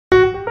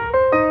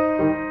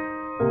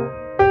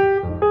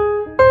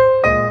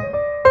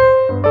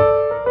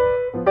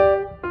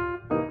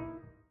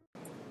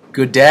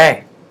Good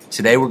day.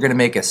 Today we're going to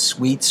make a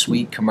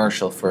sweet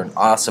commercial for an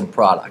awesome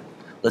product.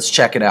 Let's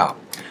check it out.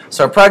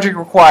 So our project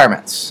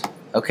requirements.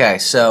 Okay,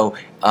 so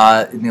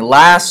in the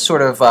last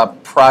sort of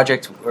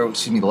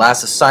the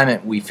last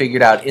assignment, we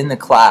figured out in the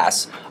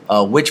class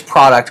which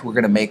product we're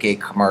going to make a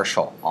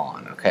commercial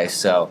on. Okay,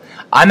 so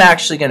I'm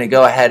actually going to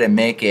go ahead and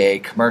make a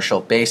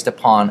commercial based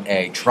upon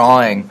a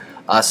drawing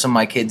some of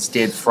my kids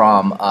did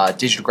from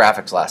digital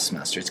graphics last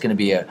semester. It's going to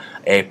be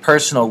a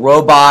personal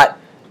robot,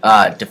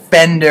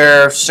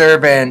 defender,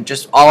 servant,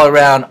 just all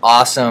around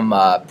awesome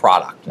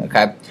product.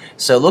 Okay,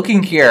 so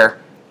looking here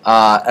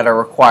at our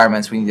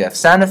requirements, we need to have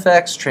sound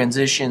effects,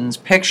 transitions,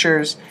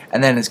 pictures,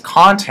 and then as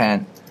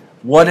content,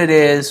 what it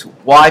is,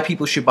 why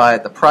people should buy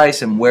it, the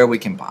price, and where we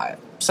can buy it.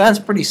 Sounds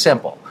pretty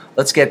simple.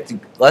 Let's get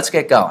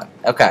going.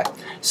 Okay,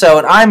 so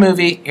in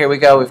Imovie, here we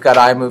go. We've got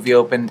Imovie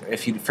open.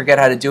 If you forget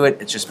how to do it,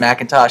 it's just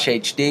Macintosh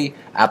HD,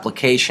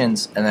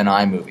 Applications, and then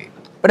Imovie.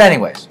 But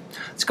anyways,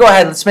 let's go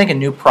ahead. Let's make a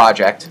new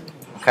project.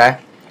 Okay,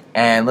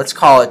 and let's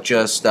call it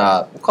just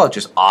we'll call it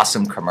just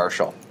Awesome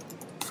Commercial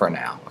for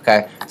now.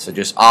 Okay, so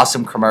just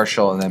Awesome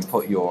Commercial, and then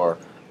put your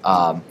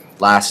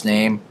last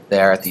name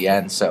there at the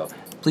end. So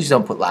please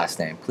don't put last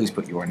name. Please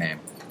put your name.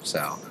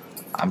 So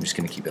I'm just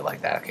going to keep it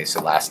like that. Okay,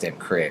 so last name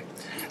create.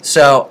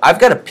 So I've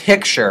got a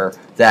picture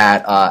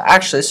that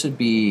actually this would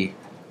be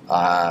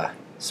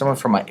someone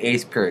from my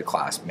 8th period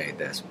class made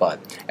this. But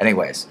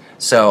anyways,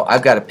 so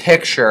I've got a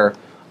picture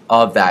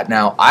of that.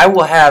 Now I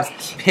will have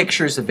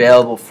pictures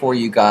available for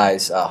you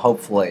guys,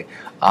 hopefully,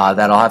 that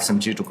I'll have some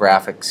digital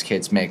graphics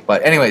kids make.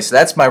 But anyways, so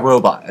that's my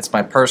robot. That's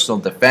my personal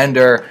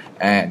defender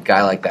and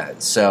guy like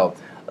that. So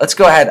let's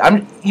go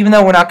ahead. Even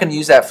though we're not going to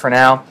use that for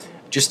now,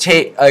 just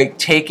take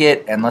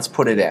it and let's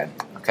put it in.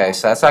 Okay,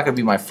 so that's not going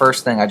to be my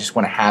first thing. I just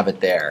want to have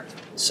it there,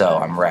 so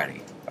I'm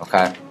ready.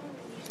 Okay.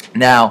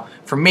 Now,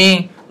 for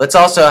me, let's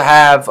also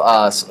have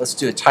so let's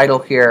do a title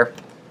here,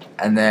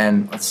 and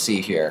then let's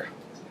see here.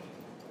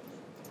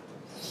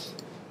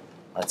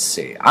 Let's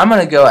see. I'm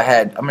going to go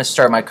ahead. I'm going to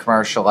start my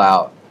commercial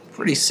out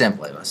pretty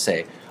simply. Let's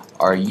say,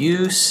 "Are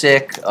you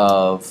sick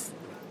of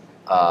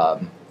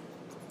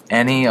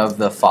any of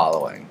the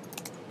following?"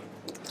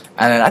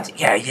 And then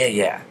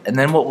yeah. And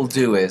then what we'll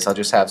do is I'll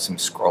just have some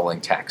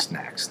scrolling text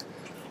next.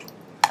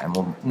 And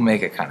we'll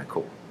make it kind of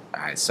cool.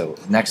 Alright, so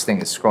next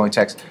thing is scrolling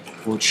text.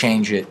 We'll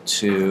change it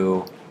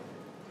to,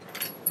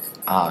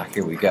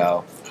 here we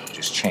go.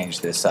 Just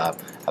change this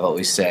up. How about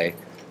we say,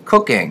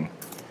 cooking,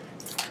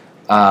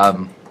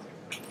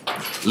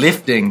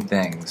 lifting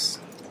things,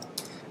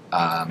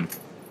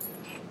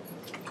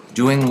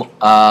 doing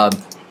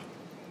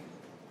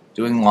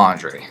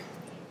laundry,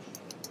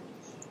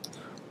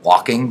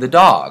 walking the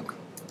dog,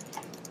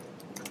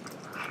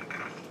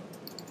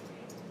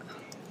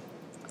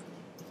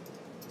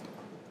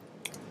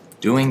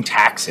 doing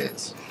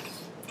taxes.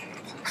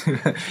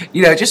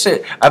 You know, just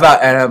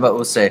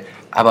we'll say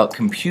about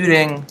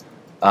computing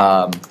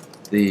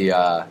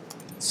the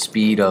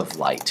speed of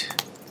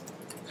light.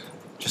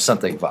 Just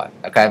something fun.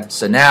 Okay,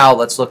 so now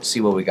let's look to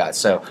see what we got.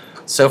 So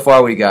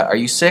far we got, are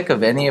you sick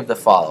of any of the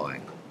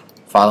following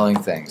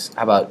things?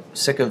 How about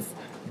sick of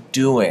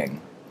doing?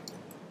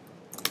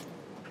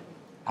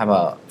 How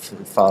about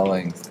the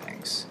following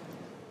things?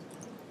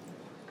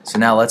 So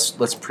now let's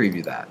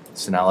preview that.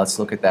 So now let's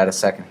look at that a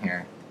second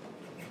here.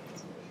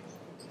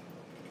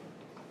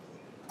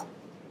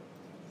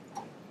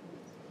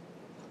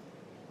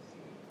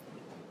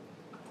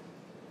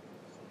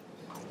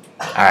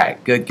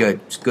 Alright,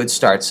 good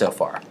start so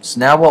far. So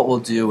now what we'll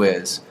do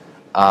is,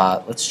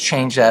 let's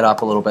change that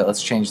up a little bit.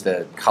 Let's change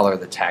the color of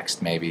the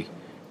text maybe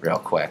real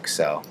quick.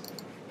 So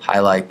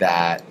highlight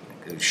that,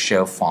 go to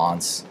show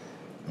fonts.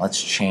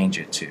 Let's change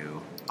it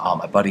to,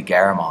 my buddy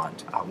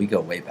Garamond. Oh, we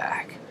go way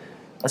back.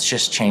 Let's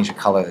just change the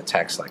color of the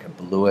text like a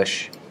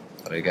bluish.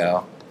 There we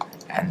go.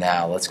 And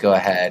now let's go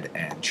ahead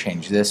and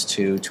change this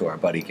to our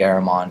buddy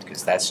Garamond,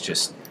 because that's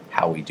just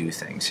how we do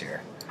things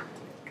here.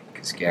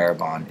 Because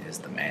Garamond is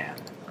the man.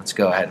 Let's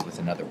go ahead with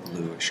another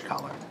bluish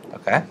color.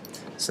 Okay?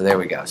 So there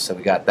we go. So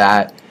we got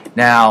that.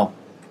 Now,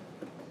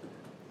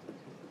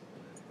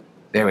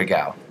 there we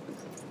go.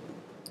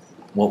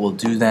 What we'll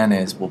do then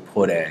is we'll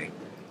put a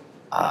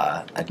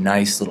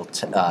nice little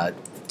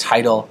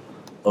title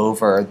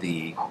over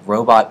the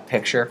robot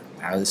picture.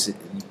 Now, the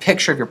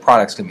picture of your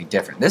product is going to be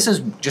different. This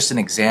is just an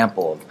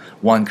example of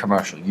one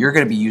commercial. You're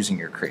going to be using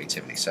your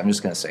creativity. So I'm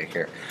just going to say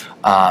here,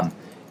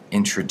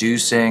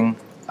 introducing,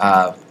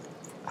 how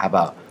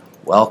about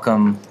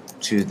welcome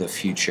to the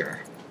future,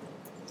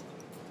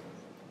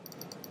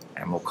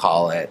 and we'll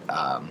call it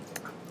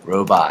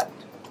robot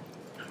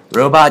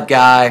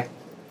guy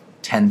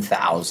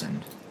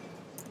 10,000,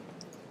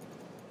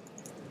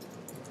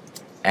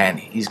 and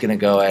he's gonna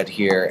go ahead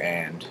here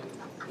and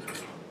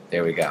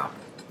there we go,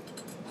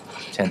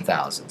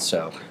 10,000.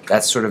 So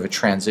that's sort of a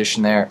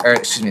transition there, or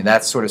excuse me,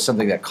 that's sort of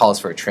something that calls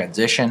for a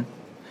transition.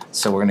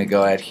 So we're gonna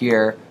go ahead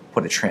here,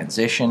 put a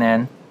transition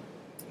in.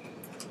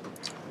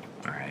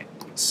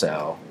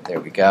 So there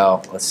we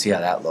go. Let's see how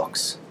that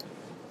looks.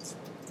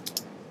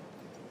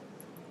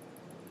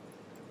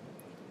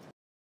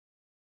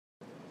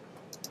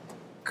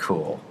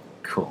 Cool,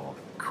 cool,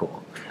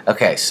 cool.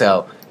 Okay,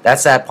 so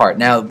that's that part.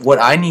 Now, what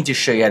I need to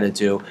show you how to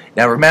do,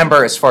 now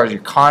remember, as far as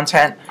your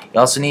content, you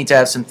also need to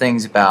have some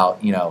things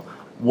about, you know,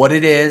 what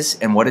it is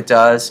and what it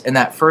does. In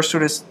that first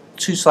sort of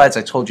 2 slides,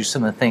 I told you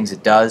some of the things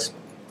it does.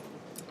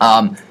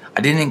 I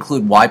didn't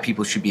include why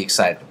people should be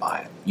excited to buy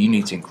it. You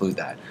need to include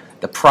that.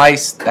 The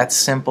price, that's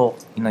simple.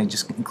 You know, you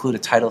just include a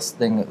title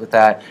thing with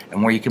that,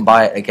 and where you can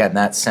buy it, again,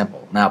 that's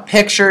simple. Now,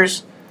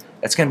 pictures,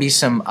 that's going to be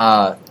some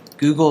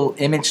Google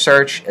image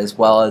search, as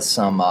well as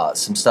some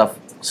stuff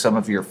some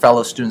of your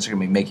fellow students are going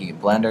to be making in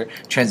Blender.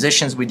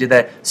 Transitions, we did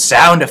that.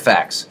 Sound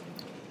effects.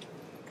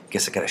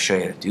 Guess I got to show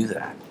you how to do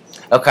that.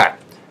 Okay,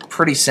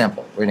 pretty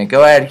simple. We're going to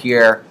go ahead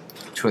here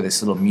to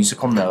this little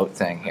musical note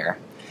thing here.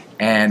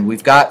 And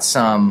we've got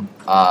some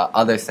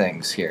other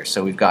things here.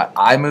 So we've got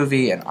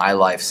iMovie and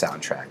iLife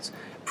soundtracks.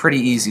 Pretty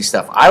easy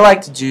stuff. I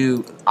like to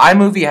do,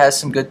 iMovie has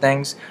some good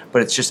things,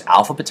 but it's just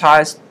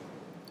alphabetized.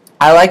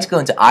 I like to go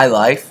into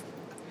iLife,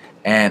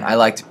 and I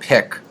like to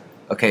pick,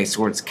 okay,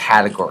 so where it's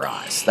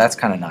categorized. That's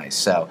kind of nice.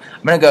 So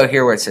I'm going to go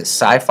here where it says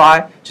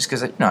sci-fi, just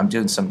because, you know, I'm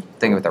doing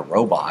something with a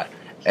robot.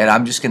 And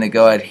I'm just going to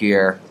go ahead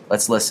here.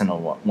 Let's listen to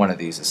one of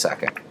these a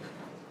second.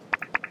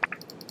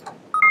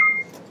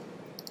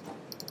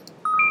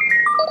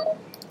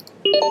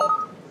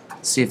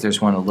 See if there's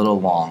one a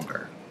little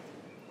longer.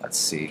 Let's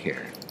see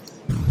here.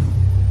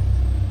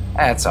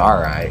 That's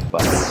alright,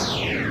 but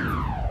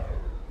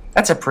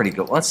that's a pretty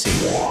good one. Let's see.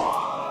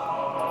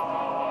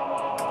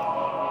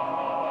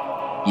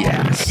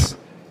 Yes.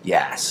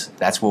 Yes,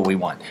 that's what we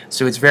want.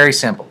 So it's very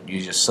simple.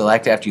 You just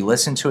select, after you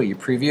listen to it, you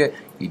preview it,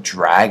 you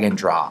drag and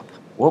drop.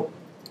 Whoop.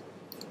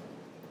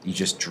 You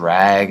just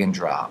drag and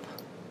drop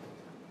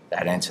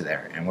that into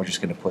there. And we're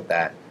just going to put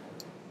that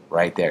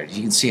right there.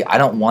 You can see I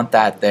don't want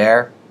that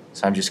there.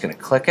 So I'm just going to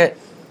click it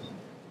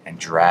and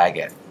drag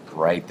it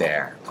right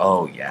there.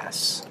 Oh,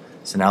 yes.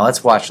 So now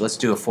let's watch. Let's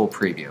do a full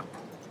preview.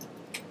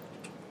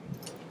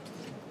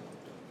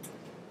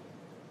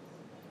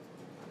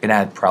 You can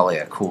add probably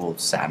a cool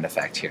sound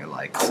effect here,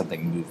 like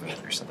something moving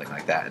or something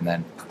like that. And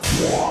then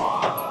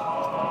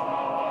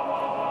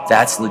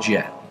that's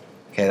legit.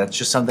 Okay, that's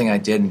just something I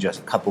did in just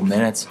a couple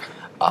minutes.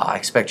 I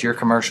expect your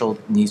commercial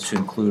needs to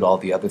include all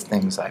the other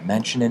things I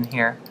mentioned in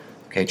here.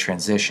 Okay,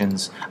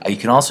 transitions. You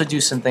can also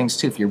do some things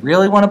too. If you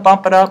really want to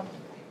bump it up,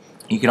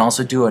 you can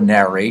also do a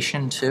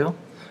narration too.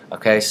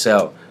 Okay,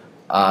 so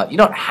you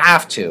don't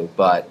have to,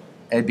 but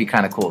it'd be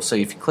kind of cool. So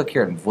if you click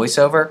here in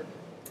voiceover,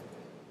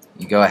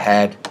 you go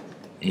ahead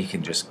and you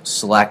can just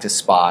select a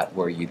spot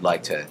where you'd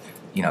like to,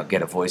 you know,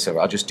 get a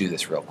voiceover. I'll just do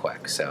this real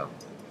quick. So.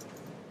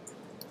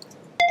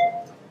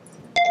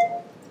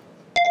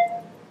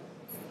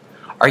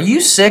 Are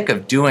you sick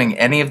of doing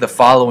any of the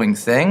following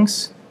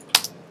things?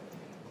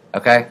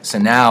 Okay, so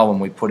now when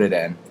we put it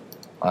in,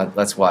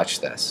 let's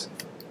watch this.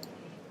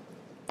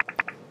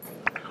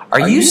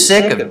 Are you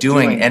sick of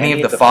doing any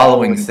of the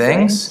following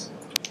things?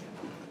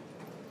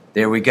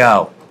 There we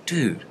go.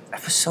 Dude,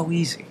 that was so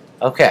easy.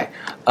 Okay,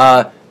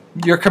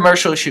 your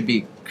commercial should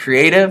be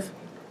creative,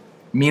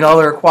 meet all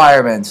the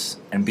requirements,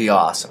 and be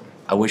awesome.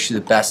 I wish you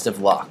the best of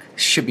luck.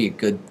 It should be a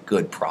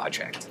good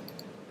project.